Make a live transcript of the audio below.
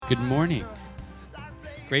Good morning.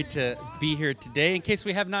 Great to be here today. In case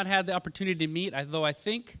we have not had the opportunity to meet, although I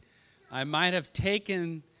think I might have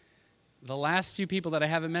taken the last few people that I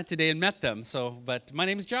haven't met today and met them. But my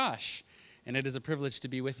name is Josh, and it is a privilege to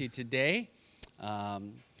be with you today. I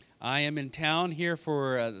am in town here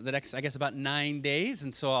for the next, I guess, about 9 days,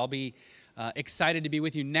 and so I'll be excited to be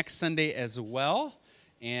with you next Sunday as well.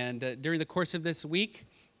 And during the course of this week,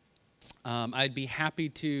 I'd be happy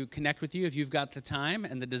to connect with you if you've got the time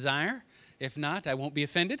and the desire. If not, I won't be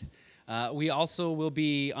offended. We also will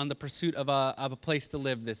be on the pursuit of a place to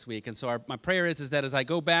live this week. And so my prayer is that as I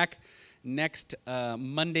go back next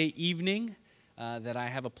Monday evening, that I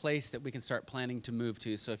have a place that we can start planning to move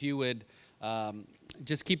to. So if you would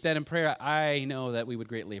just keep that in prayer, I know that we would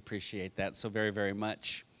greatly appreciate that so very, very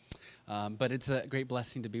much. But it's a great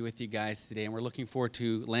blessing to be with you guys today, and we're looking forward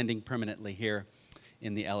to landing permanently here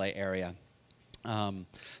in the LA area.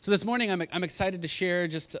 So this morning I'm excited to share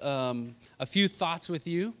just a few thoughts with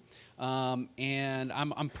you, and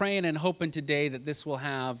I'm praying and hoping today that this will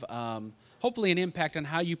have hopefully an impact on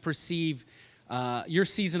how you perceive your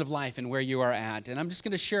season of life and where you are at. And I'm just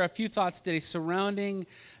going to share a few thoughts today surrounding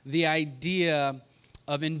the idea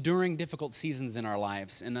of enduring difficult seasons in our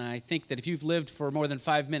lives. And I think that if you've lived for more than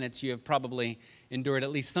 5 minutes, you have probably endured at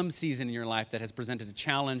least some season in your life that has presented a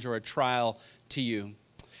challenge or a trial to you.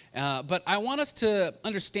 But I want us to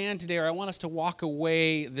understand today, or I want us to walk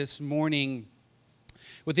away this morning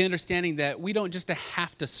with the understanding that we don't just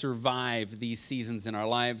have to survive these seasons in our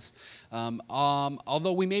lives,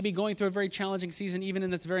 although we may be going through a very challenging season even in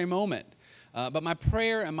this very moment. But my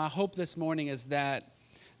prayer and my hope this morning is that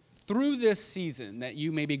through this season that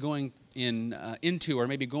you may be going into or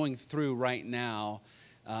maybe going through right now,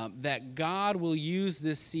 that God will use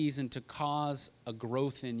this season to cause a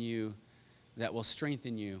growth in you that will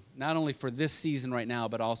strengthen you, not only for this season right now,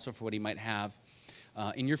 but also for what He might have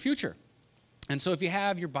in your future. And so if you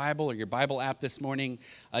have your Bible or your Bible app this morning,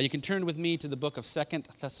 you can turn with me to the book of 2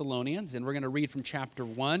 Thessalonians, and we're going to read from chapter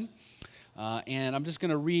 1. And I'm going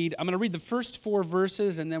to read the first 4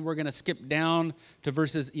 verses, and then we're going to skip down to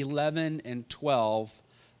verses 11 and 12,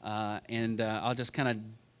 and I'll just kind of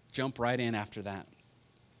jump right in after that.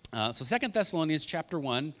 So 2 Thessalonians chapter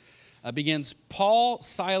 1 begins, Paul,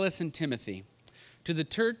 Silas, and Timothy, to the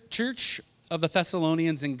church of the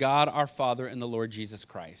Thessalonians in God our Father and the Lord Jesus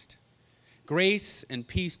Christ. Grace and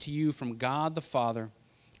peace to you from God the Father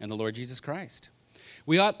and the Lord Jesus Christ.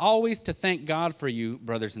 We ought always to thank God for you,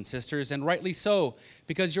 brothers and sisters, and rightly so,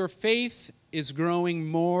 because your faith is growing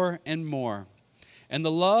more and more, and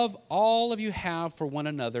the love all of you have for one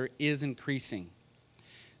another is increasing.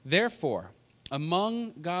 Therefore,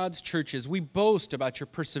 among God's churches, we boast about your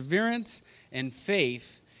perseverance and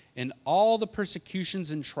faith in all the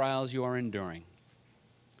persecutions and trials you are enduring.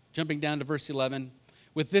 Jumping down to verse 11,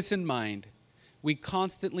 with this in mind, we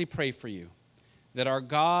constantly pray for you, that our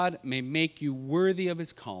God may make you worthy of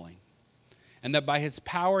His calling, and that by His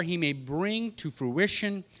power He may bring to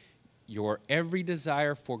fruition your every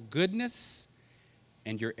desire for goodness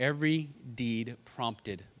and your every deed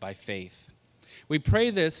prompted by faith. We pray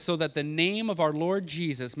this so that the name of our Lord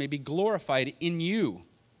Jesus may be glorified in you,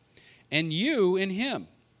 and you in Him,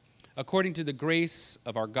 according to the grace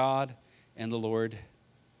of our God and the Lord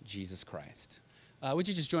Jesus Christ. Would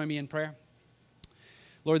you just join me in prayer?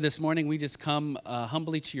 Lord, this morning we just come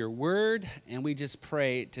humbly to your word, and we just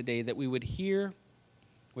pray today that we would hear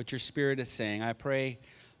what your Spirit is saying. I pray,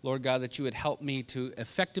 Lord God, that you would help me to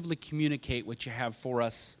effectively communicate what you have for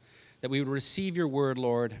us, that we would receive your word,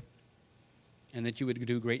 Lord, and that you would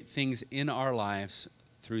do great things in our lives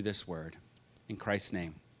through this word. In Christ's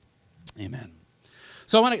name, amen.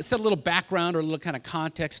 So I want to set a little background or a little kind of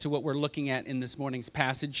context to what we're looking at in this morning's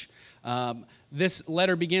passage. This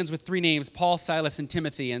letter begins with 3 names, Paul, Silas, and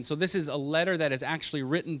Timothy. And so this is a letter that is actually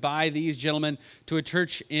written by these gentlemen to a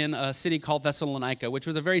church in a city called Thessalonica, which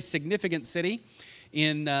was a very significant city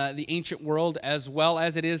in the ancient world as well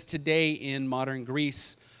as it is today in modern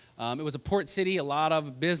Greece. It was a port city, a lot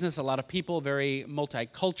of business, a lot of people, very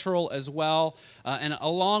multicultural as well. And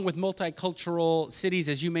along with multicultural cities,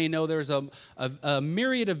 as you may know, there's a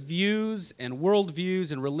myriad of views and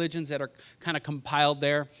worldviews and religions that are kind of compiled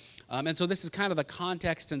there. And so this is kind of the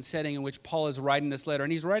context and setting in which Paul is writing this letter.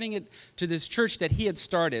 And he's writing it to this church that he had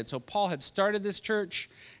started. So Paul had started this church,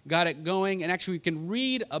 got it going. And actually we can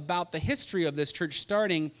read about the history of this church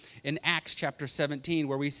starting in Acts chapter 17,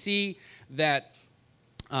 where we see that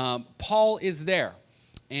Paul is there,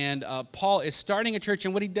 and Paul is starting a church,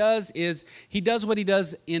 and what he does is he does what he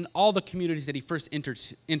does in all the communities that he first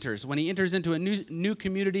enters. When he enters into a new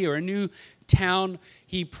community or a new town,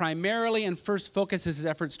 he primarily and first focuses his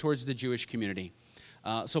efforts towards the Jewish community.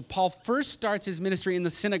 So Paul first starts his ministry in the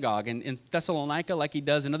synagogue in Thessalonica, like he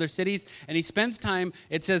does in other cities, and he spends time,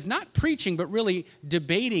 it says, not preaching, but really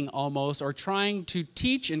debating almost, or trying to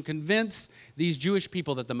teach and convince these Jewish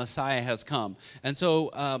people that the Messiah has come. And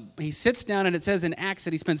so he sits down, and it says in Acts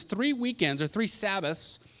that he spends 3 weekends or 3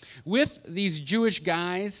 Sabbaths with these Jewish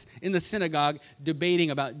guys in the synagogue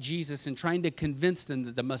debating about Jesus and trying to convince them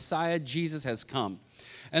that the Messiah, Jesus, has come.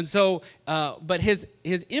 And so, but his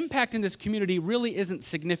impact in this community really isn't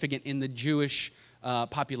significant in the Jewish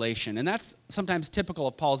population. And that's sometimes typical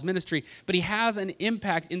of Paul's ministry, but he has an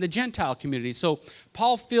impact in the Gentile community. So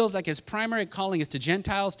Paul feels like his primary calling is to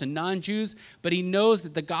Gentiles, to non-Jews, but he knows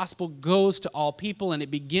that the gospel goes to all people, and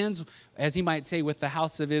it begins, as he might say, with the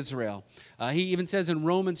house of Israel. He even says in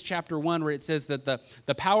Romans chapter 1, where it says that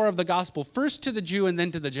the power of the gospel first to the Jew and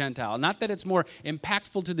then to the Gentile. Not that it's more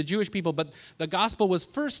impactful to the Jewish people, but the gospel was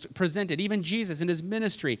first presented. Even Jesus in his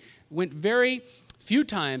ministry went very few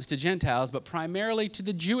times to Gentiles, but primarily to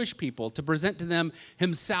the Jewish people, to present to them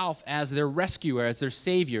himself as their rescuer, as their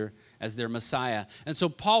savior, as their Messiah. And so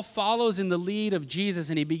Paul follows in the lead of Jesus,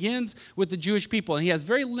 and he begins with the Jewish people. And he has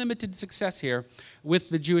very limited success here with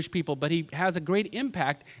the Jewish people, but he has a great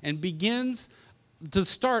impact and begins the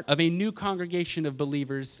start of a new congregation of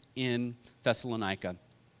believers in Thessalonica.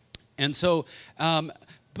 And so,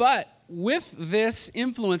 but with this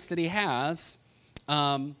influence that he has,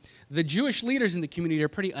 the Jewish leaders in the community are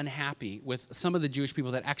pretty unhappy with some of the Jewish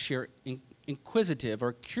people that actually are inquisitive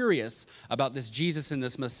or curious about this Jesus and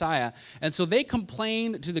this Messiah. And so they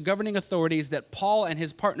complain to the governing authorities that Paul and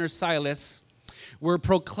his partner Silas were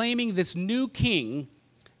proclaiming this new king,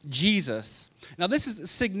 Jesus. Now this is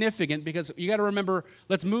significant because you got to remember,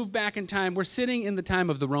 let's move back in time. We're sitting in the time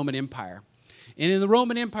of the Roman Empire. And in the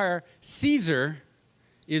Roman Empire, Caesar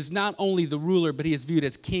is not only the ruler, but he is viewed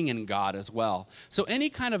as king and God as well. So any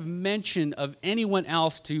kind of mention of anyone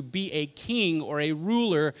else to be a king or a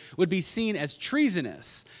ruler would be seen as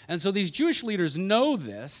treasonous. And so these Jewish leaders know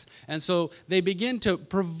this, and so they begin to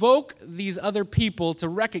provoke these other people to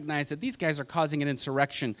recognize that these guys are causing an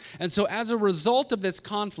insurrection. And so as a result of this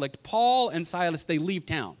conflict, Paul and Silas, they leave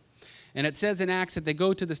town. And it says in Acts that they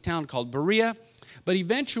go to this town called Berea, but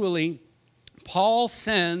eventually Paul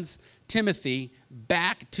sends Timothy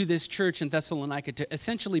back to this church in Thessalonica to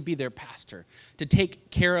essentially be their pastor, to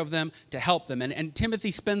take care of them, to help them. And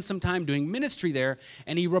Timothy spends some time doing ministry there,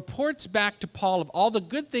 and he reports back to Paul of all the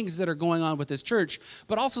good things that are going on with this church,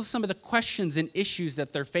 but also some of the questions and issues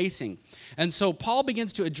that they're facing. And so Paul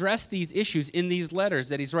begins to address these issues in these letters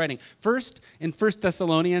that he's writing. First, in 1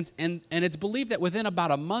 Thessalonians, and it's believed that within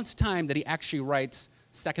about a month's time that he actually writes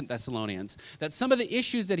 2 Thessalonians, that some of the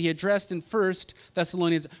issues that he addressed in 1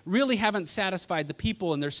 Thessalonians really haven't satisfied the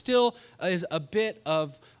people, and there still is a bit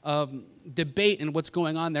of debate in what's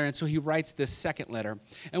going on there, and so he writes this second letter.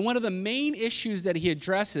 And one of the main issues that he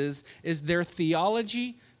addresses is their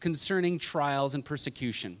theology concerning trials and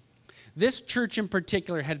persecution. This church in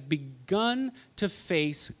particular had begun to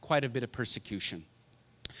face quite a bit of persecution.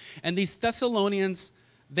 And these Thessalonians,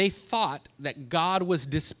 they thought that God was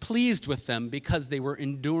displeased with them because they were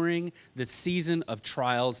enduring the season of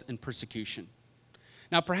trials and persecution.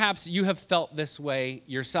 Now, perhaps you have felt this way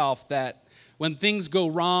yourself, that when things go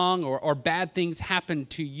wrong or bad things happen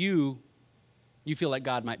to you, you feel like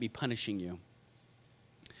God might be punishing you.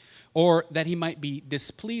 Or that he might be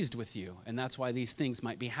displeased with you, and that's why these things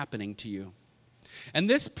might be happening to you. And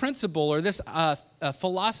this principle, or this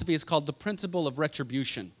philosophy, is called the principle of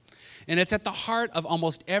retribution. And it's at the heart of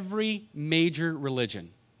almost every major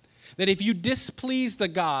religion. That if you displease the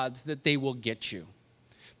gods, that they will get you.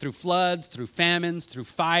 Through floods, through famines, through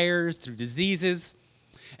fires, through diseases.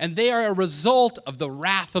 And they are a result of the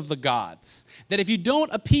wrath of the gods. That if you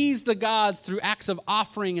don't appease the gods through acts of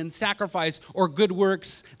offering and sacrifice or good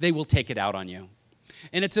works, they will take it out on you.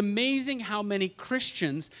 And it's amazing how many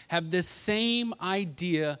Christians have this same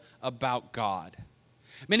idea about God.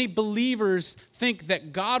 Many believers think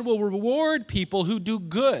that God will reward people who do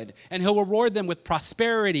good, and he'll reward them with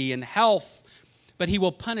prosperity and health, but he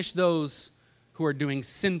will punish those who are doing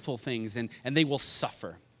sinful things, and they will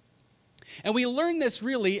suffer. And we learn this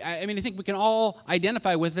really, I think we can all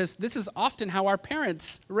identify with this. This is often how our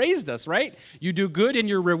parents raised us, right? You do good and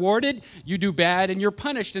you're rewarded, you do bad and you're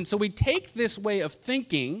punished. And so we take this way of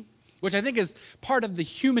thinking, which I think is part of the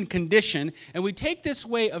human condition, and we take this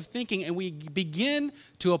way of thinking and we begin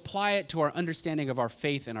to apply it to our understanding of our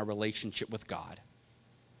faith and our relationship with God.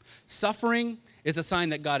 Suffering is a sign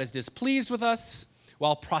that God is displeased with us,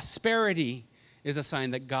 while prosperity is a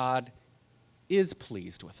sign that God is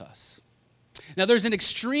pleased with us. Now, there's an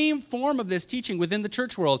extreme form of this teaching within the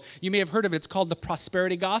church world. You may have heard of it. It's called the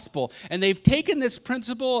prosperity gospel. And they've taken this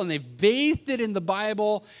principle and they've bathed it in the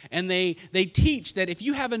Bible, and they teach that if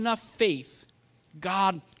you have enough faith,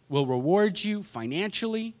 God will reward you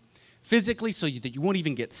financially, physically, so that you won't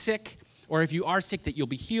even get sick, or if you are sick, that you'll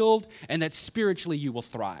be healed, and that spiritually you will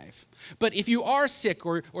thrive. But if you are sick,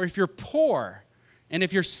 or if you're poor, and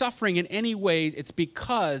if you're suffering in any ways, it's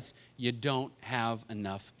because you don't have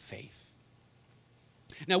enough faith.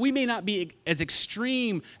 Now, we may not be as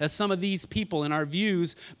extreme as some of these people in our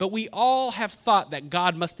views, but we all have thought that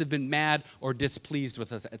God must have been mad or displeased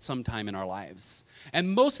with us at some time in our lives.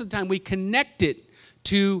 And most of the time, we connect it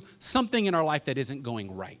to something in our life that isn't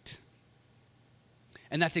going right.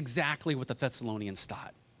 And that's exactly what the Thessalonians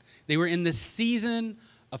thought. They were in this season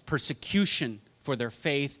of persecution for their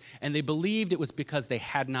faith, and they believed it was because they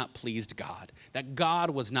had not pleased God, that God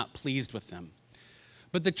was not pleased with them.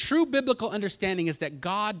 But the true biblical understanding is that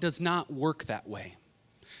God does not work that way.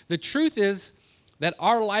 The truth is that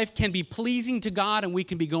our life can be pleasing to God and we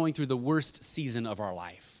can be going through the worst season of our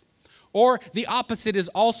life. Or the opposite is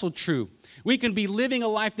also true. We can be living a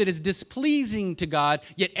life that is displeasing to God,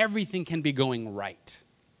 yet everything can be going right.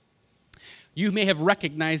 You may have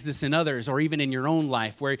recognized this in others or even in your own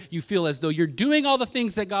life where you feel as though you're doing all the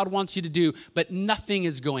things that God wants you to do, but nothing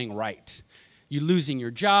is going right. You're losing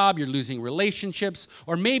your job, you're losing relationships,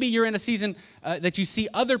 or maybe you're in a season that you see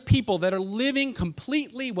other people that are living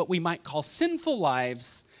completely what we might call sinful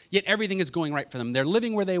lives, yet everything is going right for them. They're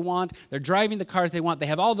living where they want, they're driving the cars they want, they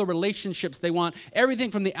have all the relationships they want. Everything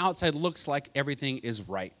from the outside looks like everything is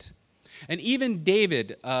right. And even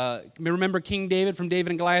David, remember King David from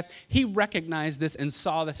David and Goliath? He recognized this and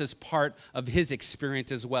saw this as part of his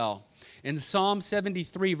experience as well. In Psalm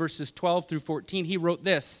 73, verses 12 through 14, he wrote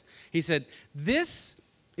this. He said, "This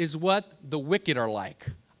is what the wicked are like,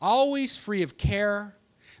 always free of care.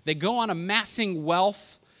 They go on amassing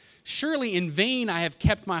wealth. Surely in vain I have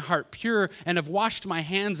kept my heart pure and have washed my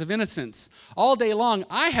hands of innocence. All day long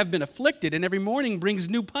I have been afflicted, and every morning brings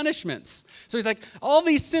new punishments." So he's like, all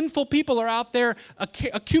these sinful people are out there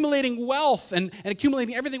accumulating wealth and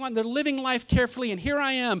accumulating everything. They're living life carefully, and here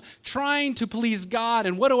I am trying to please God,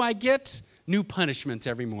 and what do I get? New punishments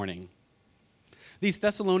every morning. These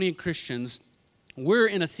Thessalonian Christians were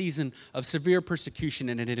in a season of severe persecution,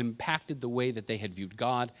 and it had impacted the way that they had viewed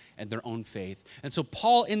God and their own faith. And so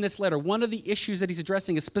Paul, in this letter, one of the issues that he's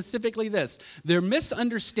addressing is specifically this: their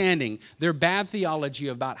misunderstanding, their bad theology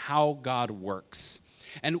about how God works.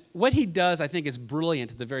 And what he does, I think, is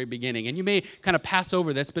brilliant at the very beginning. And you may kind of pass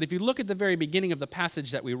over this, but if you look at the very beginning of the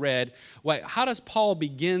passage that we read, how does Paul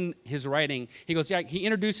begin his writing? He goes, he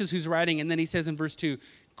introduces who's writing, and then he says in verse 2,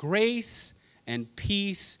 "Grace and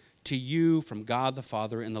peace to you from God the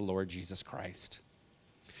Father and the Lord Jesus Christ."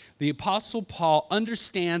 The Apostle Paul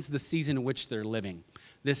understands the season in which they're living,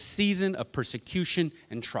 this season of persecution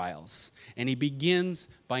and trials. And he begins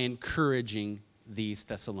by encouraging these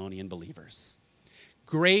Thessalonian believers.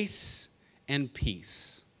 Grace and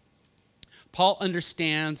peace. Paul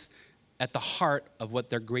understands at the heart of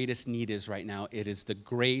what their greatest need is right now. It is the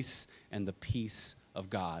grace and the peace of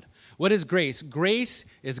God. What is grace? Grace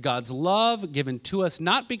is God's love given to us,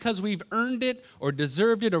 not because we've earned it or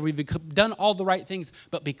deserved it or we've done all the right things,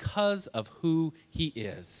 but because of who he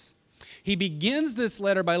is. He begins this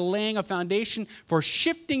letter by laying a foundation for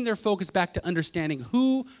shifting their focus back to understanding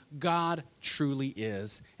who God truly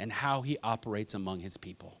is and how he operates among his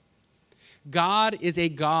people. God is a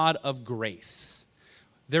God of grace.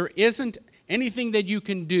 There isn't anything that you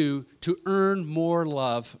can do to earn more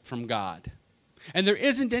love from God. And there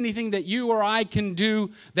isn't anything that you or I can do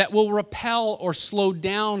that will repel or slow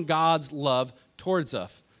down God's love towards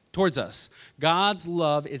us. God's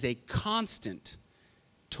love is a constant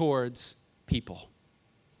towards people.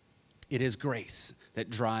 It is grace that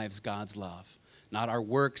drives God's love, not our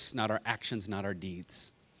works, not our actions, not our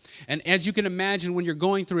deeds. And as you can imagine, when you're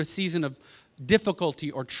going through a season of difficulty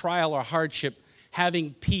or trial or hardship,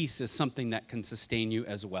 having peace is something that can sustain you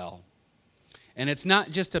as well. And it's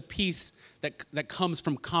not just a peace that comes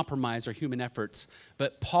from compromise or human efforts,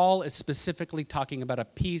 but Paul is specifically talking about a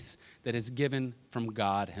peace that is given from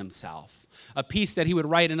God himself. A peace that he would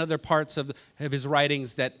write in other parts of his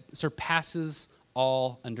writings that surpasses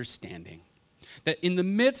all understanding. That in the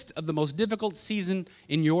midst of the most difficult season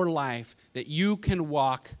in your life, that you can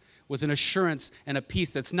walk with an assurance and a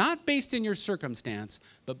peace that's not based in your circumstance,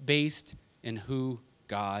 but based in who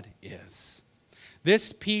God is.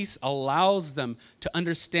 This peace allows them to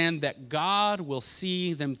understand that God will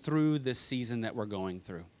see them through this season that they're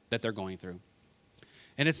going through.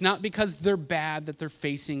 And it's not because they're bad that they're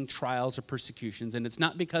facing trials or persecutions. And it's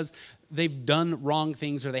not because they've done wrong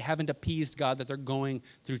things or they haven't appeased God that they're going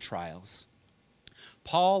through trials.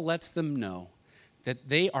 Paul lets them know that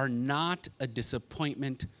they are not a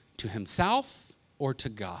disappointment to himself or to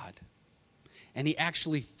God. And he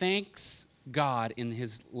actually thanks God in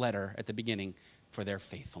his letter at the beginning for their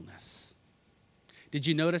faithfulness. Did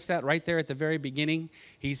you notice that right there at the very beginning?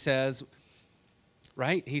 He says,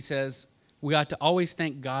 right? He says, we ought to always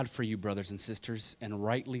thank God for you, brothers and sisters, and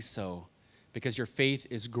rightly so, because your faith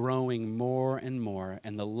is growing more and more,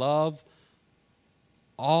 and the love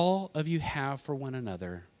all of you have for one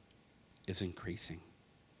another is increasing.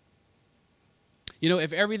 You know,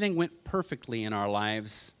 if everything went perfectly in our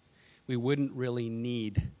lives, we wouldn't really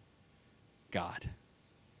need God.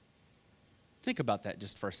 Think about that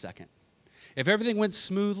just for a second. If everything went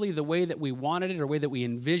smoothly the way that we wanted it, or the way that we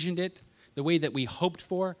envisioned it, the way that we hoped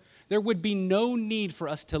for, there would be no need for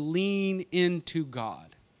us to lean into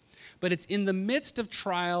God. But it's in the midst of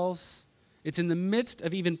trials, it's in the midst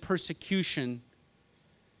of even persecution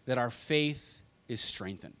that our faith is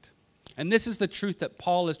strengthened. And this is the truth that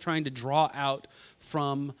Paul is trying to draw out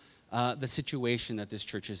from the situation that this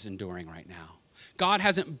church is enduring right now. God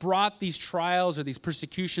hasn't brought these trials or these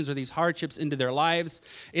persecutions or these hardships into their lives.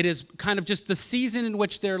 It is kind of just the season in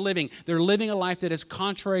which they're living. They're living a life that is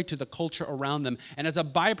contrary to the culture around them. And as a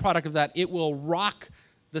byproduct of that, it will rock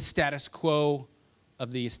the status quo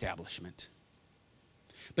of the establishment.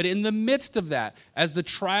 But in the midst of that, as the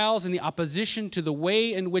trials and the opposition to the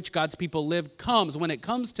way in which God's people live comes, when it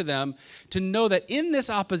comes to them, to know that in this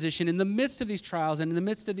opposition, in the midst of these trials and in the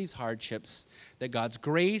midst of these hardships, that God's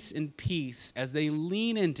grace and peace, as they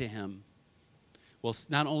lean into him, will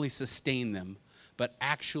not only sustain them, but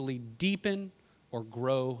actually deepen or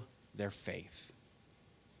grow their faith.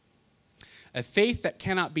 A faith that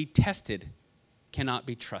cannot be tested cannot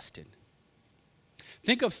be trusted.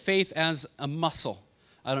 Think of faith as a muscle.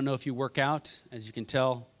 I don't know if you work out. As you can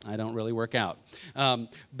tell, I don't really work out.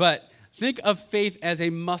 But think of faith as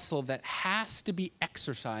a muscle that has to be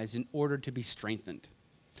exercised in order to be strengthened.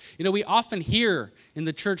 You know, we often hear in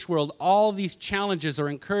the church world all these challenges or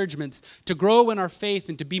encouragements to grow in our faith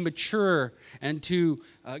and to be mature and to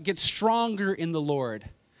get stronger in the Lord.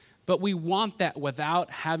 But we want that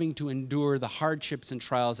without having to endure the hardships and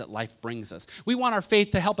trials that life brings us. We want our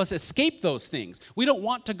faith to help us escape those things. We don't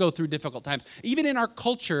want to go through difficult times. Even in our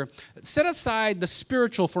culture, set aside the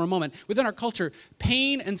spiritual for a moment. Within our culture,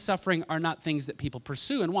 pain and suffering are not things that people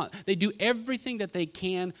pursue and want. They do everything that they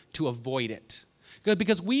can to avoid it.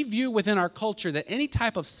 Because we view within our culture that any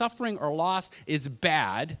type of suffering or loss is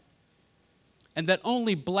bad and that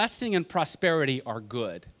only blessing and prosperity are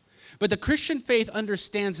good. But the Christian faith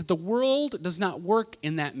understands that the world does not work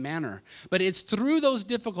in that manner. But it's through those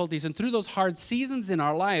difficulties and through those hard seasons in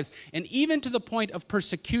our lives, and even to the point of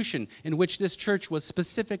persecution in which this church was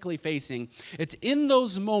specifically facing, it's in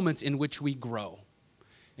those moments in which we grow,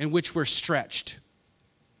 in which we're stretched.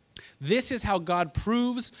 This is how God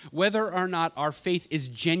proves whether or not our faith is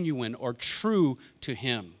genuine or true to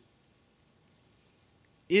him.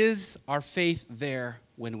 Is our faith there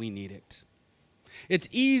when we need it? It's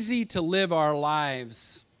easy to live our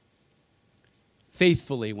lives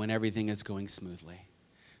faithfully when everything is going smoothly.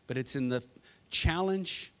 But it's in the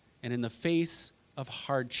challenge and in the face of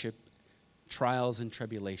hardship, trials, and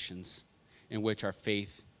tribulations in which our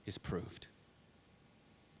faith is proved.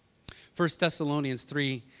 1 Thessalonians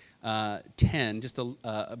 3:10, just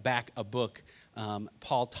back a book,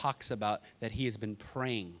 Paul talks about that he has been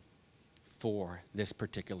praying for this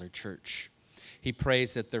particular church. He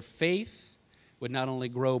prays that their faith would not only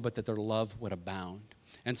grow, but that their love would abound.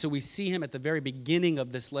 And so we see him at the very beginning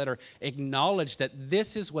of this letter acknowledge that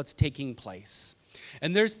this is what's taking place.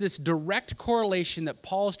 And there's this direct correlation that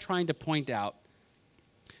Paul's trying to point out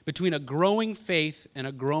between a growing faith and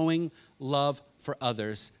a growing love for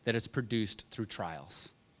others that is produced through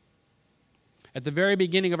trials. At the very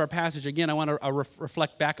beginning of our passage, again, I want to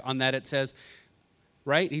reflect back on that. It says,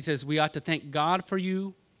 right? He says, we ought to thank God for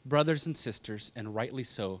you, brothers and sisters, and rightly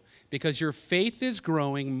so, because your faith is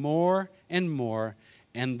growing more and more,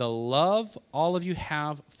 and the love all of you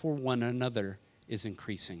have for one another is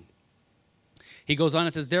increasing. He goes on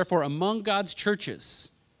and says, therefore, among God's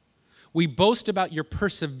churches, we boast about your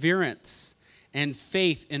perseverance and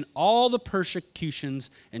faith in all the persecutions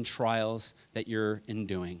and trials that you're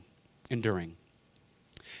enduring.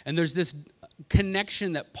 And there's this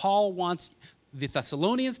connection that Paul wants the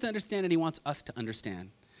Thessalonians to understand, and he wants us to understand.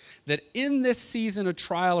 That in this season of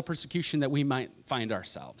trial or persecution that we might find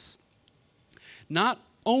ourselves, not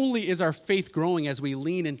only is our faith growing as we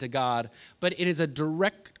lean into God, but it is a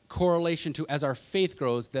direct correlation to, as our faith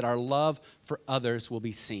grows, that our love for others will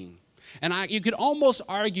be seen. And you could almost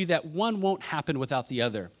argue that one won't happen without the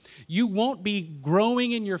other. You won't be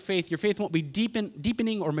growing in your faith won't be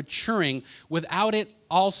deepening or maturing without it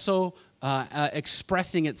also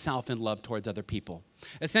expressing itself in love towards other people.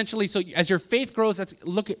 Essentially, so as your faith grows,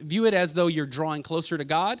 view it as though you're drawing closer to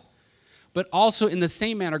God, but also in the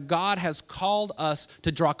same manner, God has called us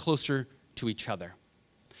to draw closer to each other.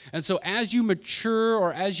 And so as you mature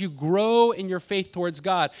or as you grow in your faith towards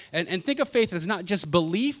God, and think of faith as not just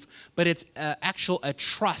belief, but it's a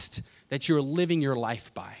trust that you're living your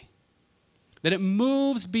life by. That it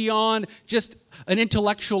moves beyond just an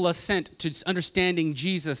intellectual assent to understanding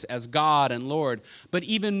Jesus as God and Lord, but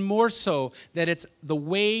even more so that it's the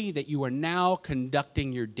way that you are now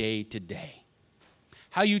conducting your day to day.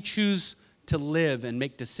 How you choose to live and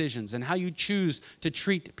make decisions, and how you choose to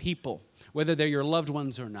treat people, whether they're your loved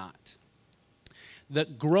ones or not. The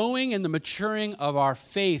growing and the maturing of our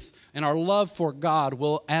faith and our love for God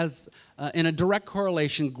will, in a direct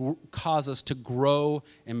correlation, cause us to grow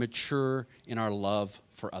and mature in our love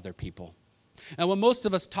for other people. Now, when most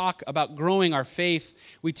of us talk about growing our faith,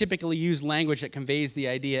 we typically use language that conveys the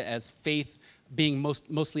idea as faith being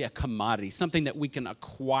mostly a commodity, something that we can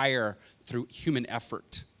acquire through human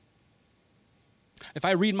effort. If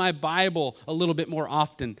I read my Bible a little bit more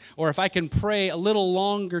often, or if I can pray a little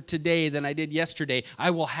longer today than I did yesterday,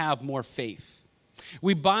 I will have more faith.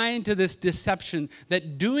 We buy into this deception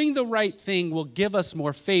that doing the right thing will give us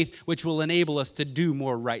more faith, which will enable us to do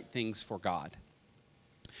more right things for God.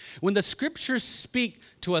 When the scriptures speak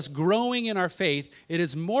to us growing in our faith, it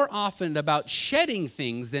is more often about shedding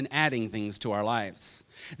things than adding things to our lives.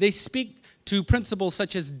 They speak to principles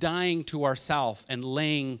such as dying to ourself and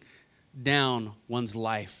laying down one's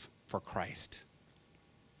life for Christ.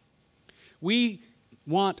 We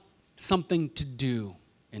want something to do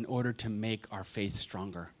in order to make our faith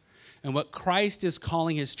stronger. And what Christ is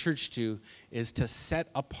calling his church to is to set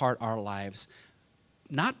apart our lives,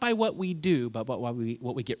 not by what we do, but what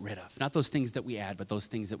we get rid of. Not those things that we add, but those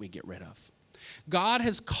things that we get rid of. God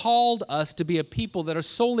has called us to be a people that are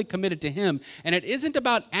solely committed to him. And it isn't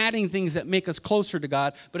about adding things that make us closer to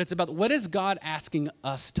God, but it's about what is God asking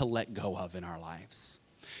us to let go of in our lives.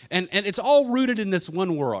 And it's all rooted in this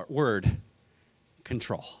one word,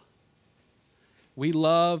 control. We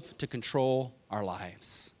love to control our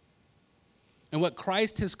lives. And what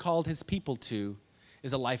Christ has called his people to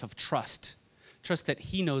is a life of trust. Trust that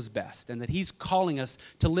he knows best and that he's calling us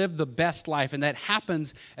to live the best life. And that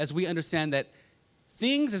happens as we understand that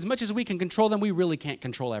things, as much as we can control them, we really can't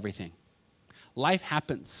control everything. Life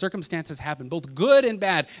happens. Circumstances happen, both good and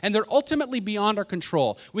bad, and they're ultimately beyond our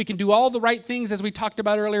control. We can do all the right things, as we talked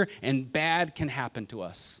about earlier, and bad can happen to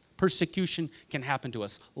us. Persecution can happen to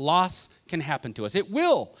us. Loss can happen to us. It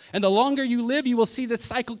will. And the longer you live, you will see this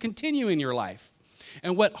cycle continue in your life.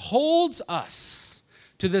 And what holds us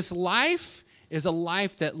to this life is a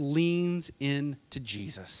life that leans into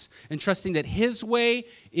Jesus and trusting that his way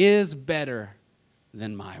is better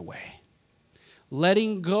than my way.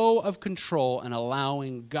 Letting go of control and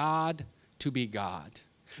allowing God to be God.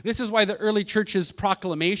 This is why the early church's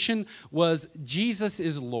proclamation was, Jesus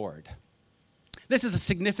is Lord. This is a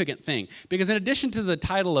significant thing because in addition to the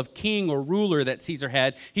title of king or ruler that Caesar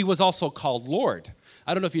had, he was also called Lord.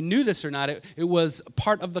 I don't know if you knew this or not. It was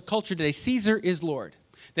part of the culture today. Caesar is Lord.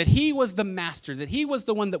 That he was the master, that he was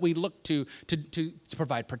the one that we looked to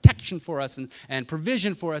provide protection for us and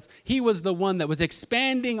provision for us. He was the one that was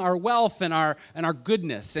expanding our wealth and our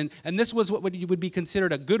goodness. And this was what would be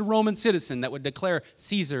considered a good Roman citizen that would declare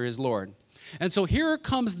Caesar is Lord. And so here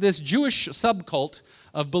comes this Jewish subcult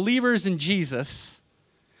of believers in Jesus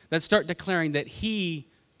that start declaring that he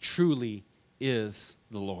truly is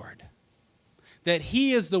the Lord. That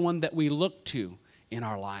he is the one that we look to in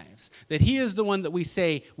our lives. That he is the one that we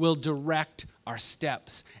say will direct our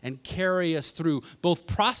steps and carry us through both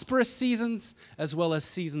prosperous seasons as well as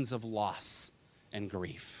seasons of loss and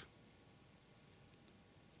grief.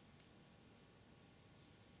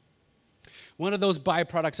 One of those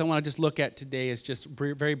byproducts I want to just look at today is just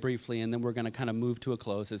very briefly, and then we're going to kind of move to a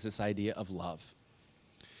close, is this idea of love.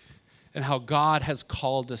 And how God has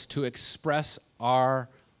called us to express our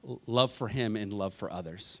love for him and love for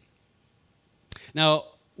others. Now,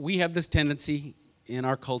 we have this tendency in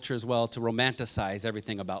our culture as well to romanticize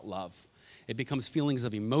everything about love. It becomes feelings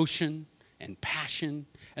of emotion and passion,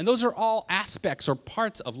 and those are all aspects or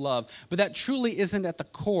parts of love, but that truly isn't at the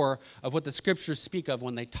core of what the scriptures speak of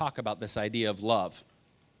when they talk about this idea of love.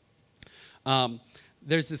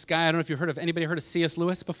 There's this guy, I don't know if you've anybody heard of C.S.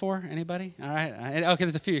 Lewis before? Anybody? All right. Okay,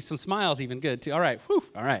 there's a few. Some smiles even good, too. All right. Whew.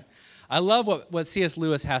 All right. I love what C.S.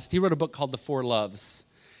 Lewis has. He wrote a book called The Four Loves.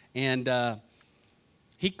 And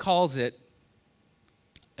he calls it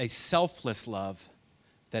a selfless love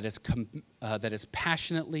that is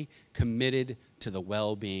passionately committed to the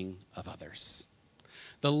well-being of others.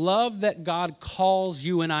 The love that God calls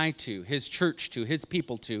you and I to, his church to, his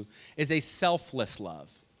people to, is a selfless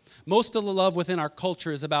love. Most of the love within our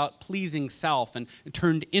culture is about pleasing self and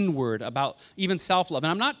turned inward, about even self-love.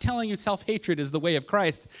 And I'm not telling you self-hatred is the way of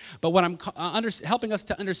Christ, but what I'm helping us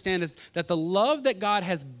to understand is that the love that God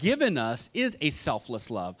has given us is a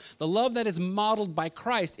selfless love. The love that is modeled by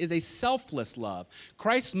Christ is a selfless love.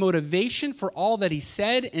 Christ's motivation for all that he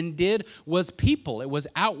said and did was people. It was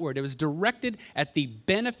outward. It was directed at the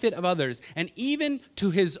benefit of others. And even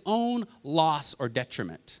to his own loss or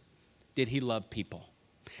detriment did he love people.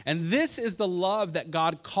 And this is the love that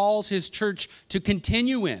God calls his church to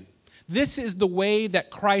continue in. This is the way that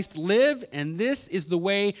Christ lived, and this is the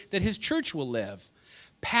way that his church will live.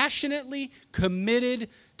 Passionately committed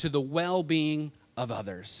to the well-being of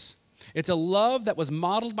others. It's a love that was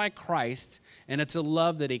modeled by Christ, and it's a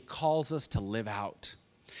love that he calls us to live out.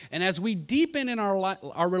 And as we deepen in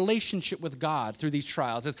our relationship with God through these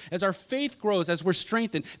trials, as our faith grows, as we're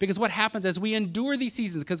strengthened, because what happens as we endure these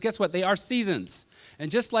seasons, because guess what? They are seasons. And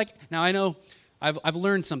just like, now I know I've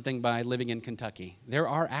learned something by living in Kentucky. There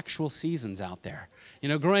are actual seasons out there. You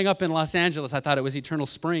know, growing up in Los Angeles, I thought it was eternal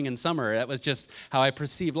spring and summer. That was just how I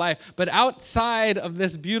perceived life. But outside of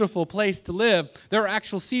this beautiful place to live, there are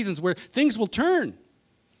actual seasons where things will turn.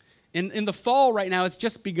 In the fall right now, it's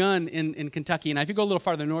just begun in Kentucky. And if you go a little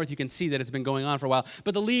farther north, you can see that it's been going on for a while.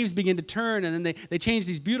 But the leaves begin to turn, and then they change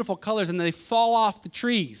these beautiful colors, and then they fall off the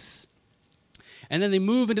trees. And then they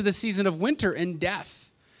move into the season of winter and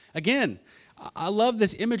death. Again, I love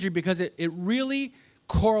this imagery because it really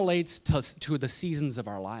correlates to the seasons of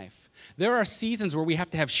our life. There are seasons where we have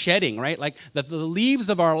to have shedding, right? Like the leaves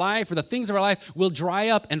of our life or the things of our life will dry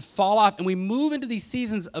up and fall off, and we move into these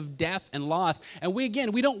seasons of death and loss. And we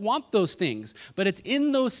don't want those things, but it's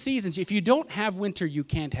in those seasons. If you don't have winter, you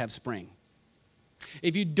can't have spring.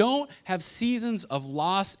 If you don't have seasons of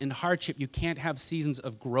loss and hardship, you can't have seasons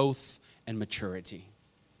of growth and maturity.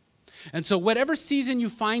 And so whatever season you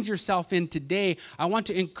find yourself in today, I want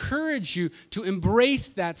to encourage you to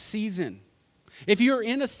embrace that season. If you're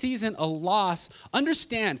in a season of loss,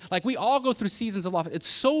 understand, like we all go through seasons of loss. It's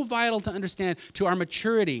so vital to understand to our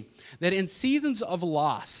maturity that in seasons of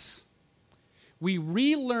loss, we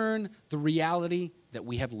relearn the reality that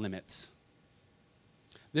we have limits.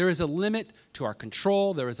 There is a limit to our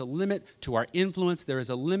control. There is a limit to our influence. There is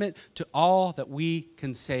a limit to all that we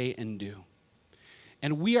can say and do.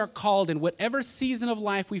 And we are called in whatever season of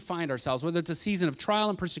life we find ourselves, whether it's a season of trial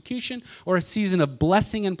and persecution or a season of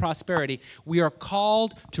blessing and prosperity, we are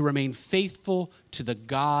called to remain faithful to the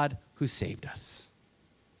God who saved us.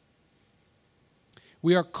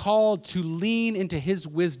 We are called to lean into his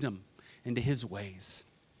wisdom, into his ways.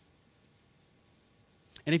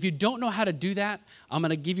 And if you don't know how to do that, I'm going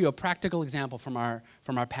to give you a practical example from our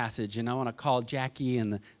passage. And I want to call Jackie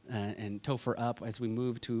and Topher up as we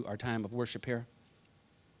move to our time of worship here.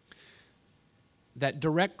 That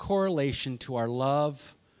direct correlation to our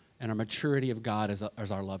love and our maturity of God is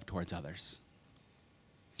our love towards others.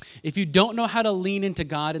 If you don't know how to lean into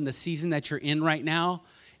God in the season that you're in right now,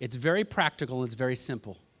 it's very practical and it's very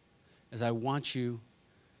simple, as I want you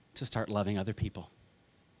to start loving other people.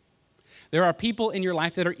 There are people in your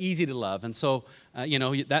life that are easy to love, and so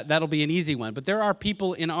that'll be an easy one. But there are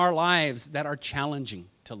people in our lives that are challenging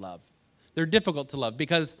to love. They're difficult to love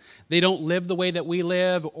because they don't live the way that we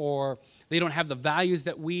live, or they don't have the values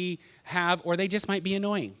that we have, or they just might be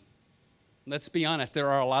annoying. Let's be honest, there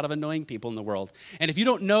are a lot of annoying people in the world. And if you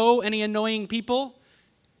don't know any annoying people,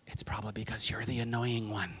 it's probably because you're the annoying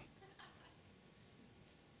one.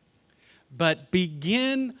 But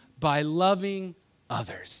begin by loving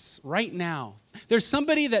others right now. There's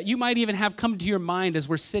somebody that you might even have come to your mind as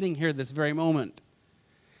we're sitting here this very moment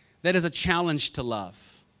that is a challenge to love.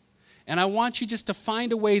 And I want you just to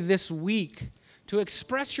find a way this week to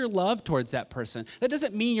express your love towards that person. That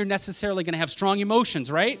doesn't mean you're necessarily going to have strong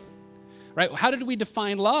emotions, right? Right? How did we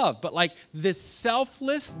define love? But like this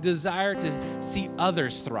selfless desire to see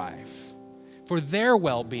others thrive for their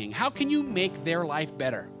well-being. How can you make their life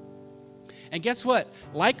better? And guess what?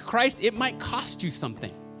 Like Christ, it might cost you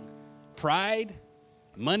something. Pride,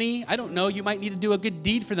 money, I don't know. You might need to do a good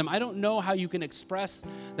deed for them. I don't know how you can express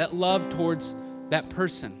that love towards that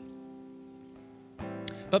person.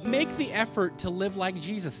 But make the effort to live like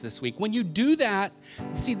Jesus this week. When you do that,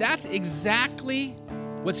 see, that's exactly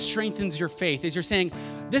what strengthens your faith, is you're saying,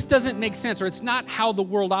 this doesn't make sense, or it's not how the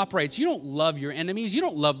world operates. You don't love your enemies. You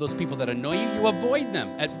don't love those people that annoy you. You avoid them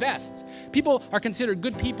at best. People are considered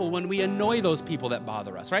good people when we annoy those people that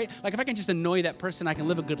bother us, right? Like if I can just annoy that person, I can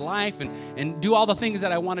live a good life and do all the things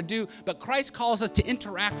that I want to do. But Christ calls us to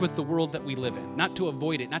interact with the world that we live in, not to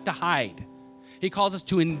avoid it, not to hide. He calls us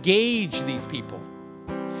to engage these people.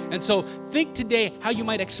 And so think today how you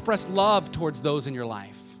might express love towards those in your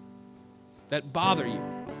life that bother you.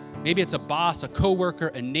 Maybe it's a boss, a coworker,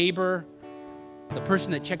 a neighbor, the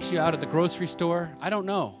person that checks you out at the grocery store. I don't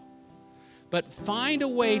know. But find a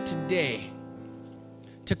way today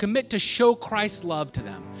to commit to show Christ's love to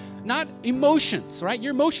them. Not emotions, right?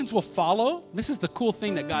 Your emotions will follow. This is the cool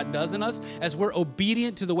thing that God does in us. As we're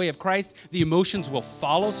obedient to the way of Christ, the emotions will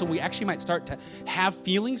follow. So we actually might start to have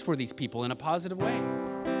feelings for these people in a positive way.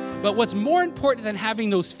 But what's more important than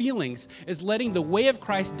having those feelings is letting the way of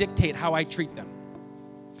Christ dictate how I treat them.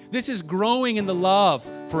 This is growing in the love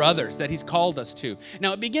for others that he's called us to.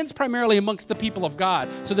 Now, it begins primarily amongst the people of God.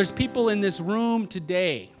 So there's people in this room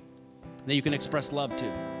today that you can express love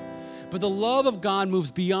to. But the love of God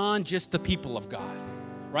moves beyond just the people of God,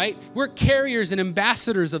 right? We're carriers and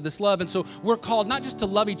ambassadors of this love. And so we're called not just to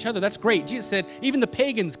love each other. That's great. Jesus said even the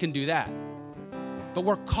pagans can do that. But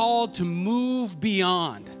we're called to move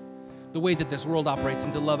beyond the way that this world operates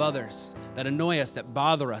and to love others that annoy us, that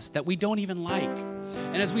bother us, that we don't even like.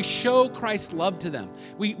 And as we show Christ's love to them,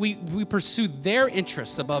 we pursue their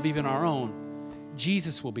interests above even our own,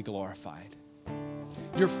 Jesus will be glorified.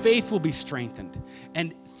 Your faith will be strengthened.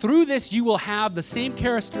 And through this, you will have the same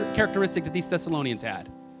characteristic that these Thessalonians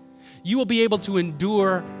had. You will be able to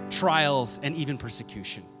endure trials and even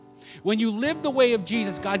persecution. When you live the way of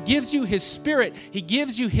Jesus, God gives you his spirit. He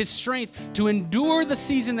gives you his strength to endure the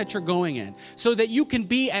season that you're going in so that you can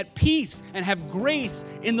be at peace and have grace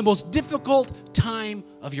in the most difficult time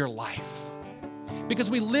of your life. Because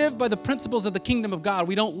we live by the principles of the kingdom of God.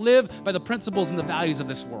 We don't live by the principles and the values of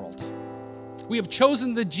this world. We have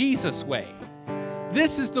chosen the Jesus way.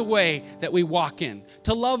 This is the way that we walk in,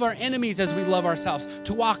 to love our enemies as we love ourselves,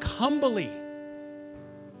 to walk humbly,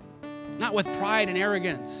 not with pride and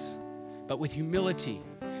arrogance, but with humility,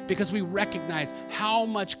 because we recognize how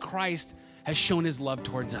much Christ has shown his love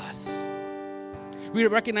towards us. We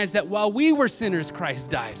recognize that while we were sinners,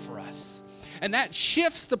 Christ died for us. And that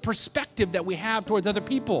shifts the perspective that we have towards other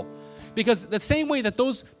people. Because the same way that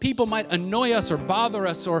those people might annoy us or bother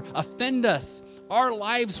us or offend us, our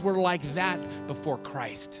lives were like that before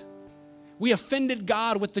Christ. We offended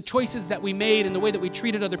God with the choices that we made and the way that we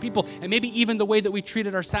treated other people, and maybe even the way that we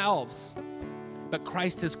treated ourselves. But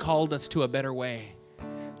Christ has called us to a better way,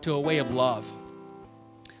 to a way of love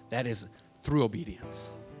that is through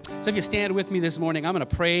obedience. So if you stand with me this morning, I'm going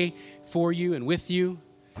to pray for you and with you.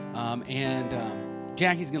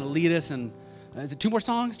 Jackie's going to lead us. And is it 2 more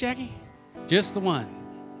songs, Jackie? Just the one.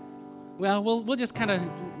 Well, we'll just kind of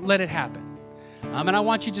let it happen. And I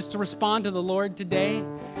want you just to respond to the Lord today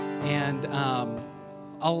and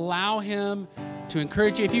allow him to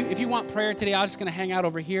encourage you. If you want prayer today, I'm just going to hang out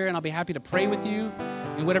over here, and I'll be happy to pray with you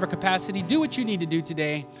in whatever capacity. Do what you need to do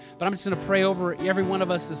today. But I'm just going to pray over every one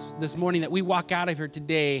of us this morning that we walk out of here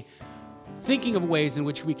today thinking of ways in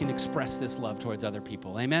which we can express this love towards other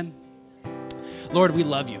people. Amen? Lord, we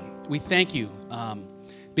love you. We thank you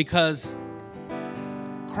because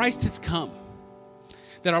Christ has come.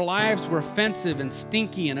 That our lives were offensive and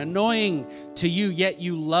stinky and annoying to you, yet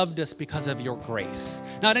you loved us because of your grace.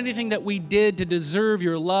 Not anything that we did to deserve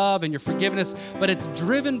your love and your forgiveness, but it's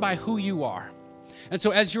driven by who you are. And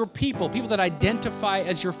so as your people that identify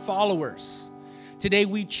as your followers, today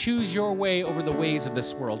we choose your way over the ways of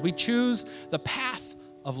this world. We choose the path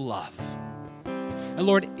of love. And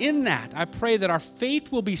Lord, in that, I pray that our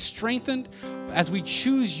faith will be strengthened as we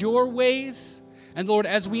choose your ways. And Lord,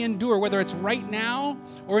 as we endure, whether it's right now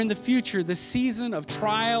or in the future, the season of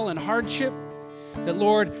trial and hardship, that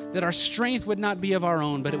Lord, that our strength would not be of our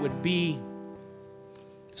own, but it would be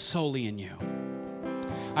solely in you.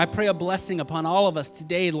 I pray a blessing upon all of us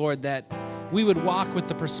today, Lord, that we would walk with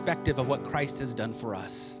the perspective of what Christ has done for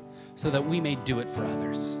us so that we may do it for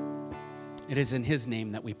others. It is in his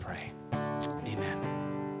name that we pray. Amen.